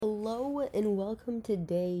and welcome to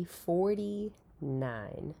day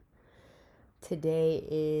 49. Today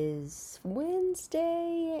is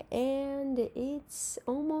Wednesday, and it's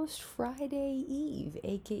almost Friday Eve,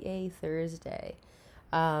 aka Thursday.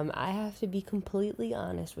 I have to be completely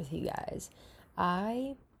honest with you guys.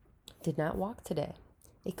 I did not walk today.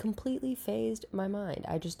 It completely phased my mind.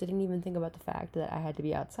 I just didn't even think about the fact that I had to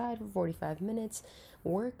be outside for 45 minutes.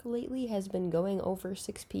 Work lately has been going over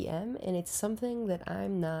 6 p.m., and it's something that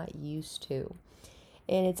I'm not used to.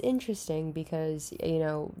 And it's interesting because,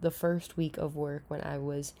 the first week of work when I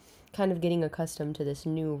was kind of getting accustomed to this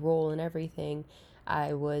new role and everything,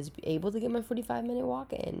 I was able to get my 45-minute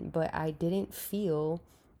walk in, but I didn't feel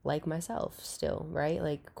like myself still, right?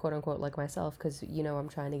 Like, quote unquote, like myself, because, I'm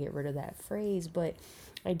trying to get rid of that phrase, but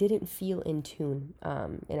I didn't feel in tune,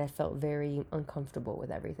 and I felt very uncomfortable with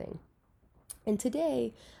everything. And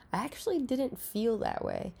today, I actually didn't feel that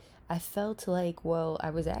way. I felt like, well,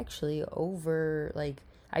 I was actually over, like,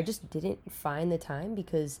 I just didn't find the time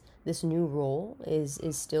because this new role is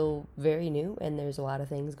still very new and there's a lot of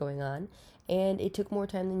things going on. And it took more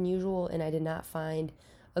time than usual, and I did not find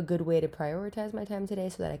a good way to prioritize my time today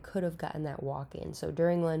so that I could have gotten that walk in. So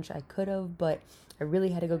during lunch, I could have, but I really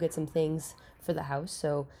had to go get some things for the house.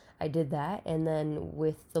 So I did that, and then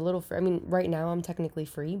with the right now I'm technically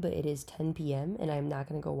free, but it is 10 p.m. and I'm not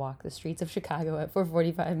gonna go walk the streets of Chicago for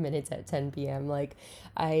 45 minutes at 10 p.m. Like,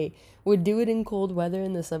 I would do it in cold weather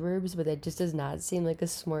in the suburbs, but that just does not seem like a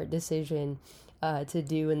smart decision to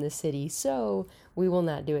do in the city. So we will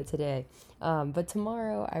not do it today. But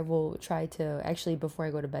tomorrow I will try to, actually, before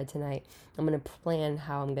I go to bed tonight, I'm going to plan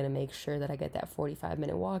how I'm going to make sure that I get that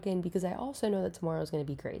 45-minute walk in, because I also know that tomorrow is going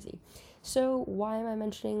to be crazy. So why am I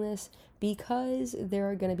mentioning this? Because there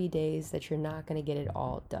are going to be days that you're not going to get it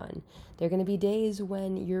all done. There are going to be days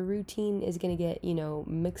when your routine is going to get,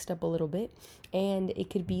 mixed up a little bit, and it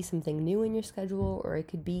could be something new in your schedule, or it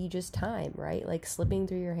could be just time, right? Like slipping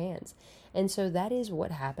through your hands. And so that is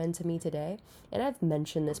what happened to me today. And I've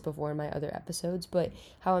mentioned this before in my other episodes, but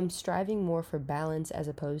how I'm striving more for balance as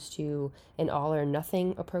opposed to an all or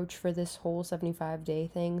nothing approach for this whole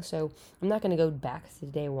 75-day thing. So I'm not going to go back to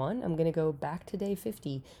day one. I'm going to go back to day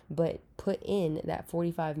 50, but put in that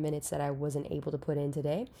 45 minutes that I wasn't able to put in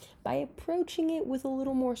today by approaching it with a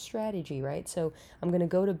little more strategy, right? So I'm going to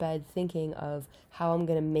go to bed thinking of how I'm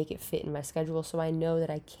going to make it fit in my schedule so I know that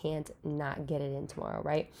I can't not get it in tomorrow,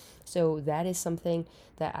 right? So that is something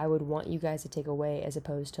that I would want you guys to take away, as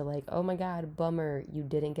opposed to like, oh my God, bummer, you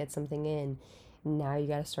didn't get something in. Now you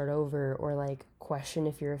got to start over, or like question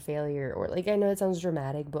if you're a failure, or like, I know it sounds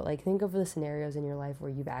dramatic, but like think of the scenarios in your life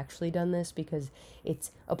where you've actually done this because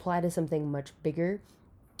it's applied to something much bigger,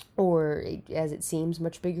 or as it seems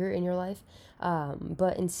much bigger in your life.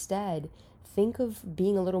 But instead, think of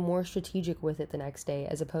being a little more strategic with it the next day,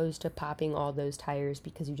 as opposed to popping all those tires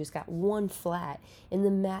because you just got one flat in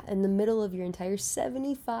the middle of your entire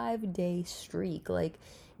 75-day streak. Like,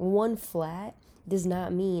 one flat does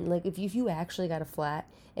not mean, like, if you actually got a flat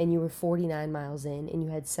and you were 49 miles in and you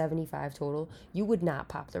had 75 total, you would not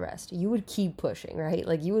pop the rest. You would keep pushing, right?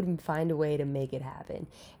 Like, you would find a way to make it happen.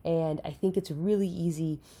 And I think it's really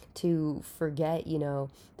easy to forget,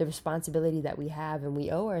 the responsibility that we have and we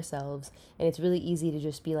owe ourselves. And it's really easy to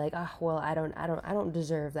just be like, well, I don't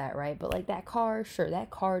deserve that, right? But like that car, sure, that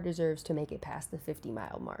car deserves to make it past the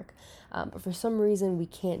 50-mile mark. But for some reason, we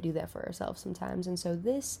can't do that for ourselves sometimes. And so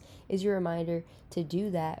this is your reminder to do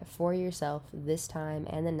that for yourself this time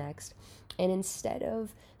and the next. And instead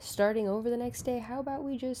of starting over the next day, how about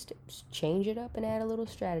we just change it up and add a little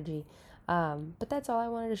strategy? But that's all I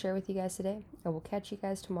wanted to share with you guys today. I will catch you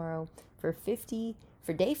guys tomorrow for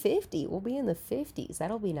day 50. We'll be in the 50s.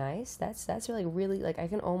 That'll be nice. That's really like, I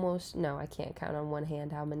can almost, no, I can't count on one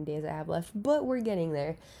hand how many days I have left, but we're getting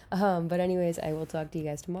there. But anyways, I will talk to you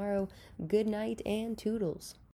guys tomorrow. Good night and toodles.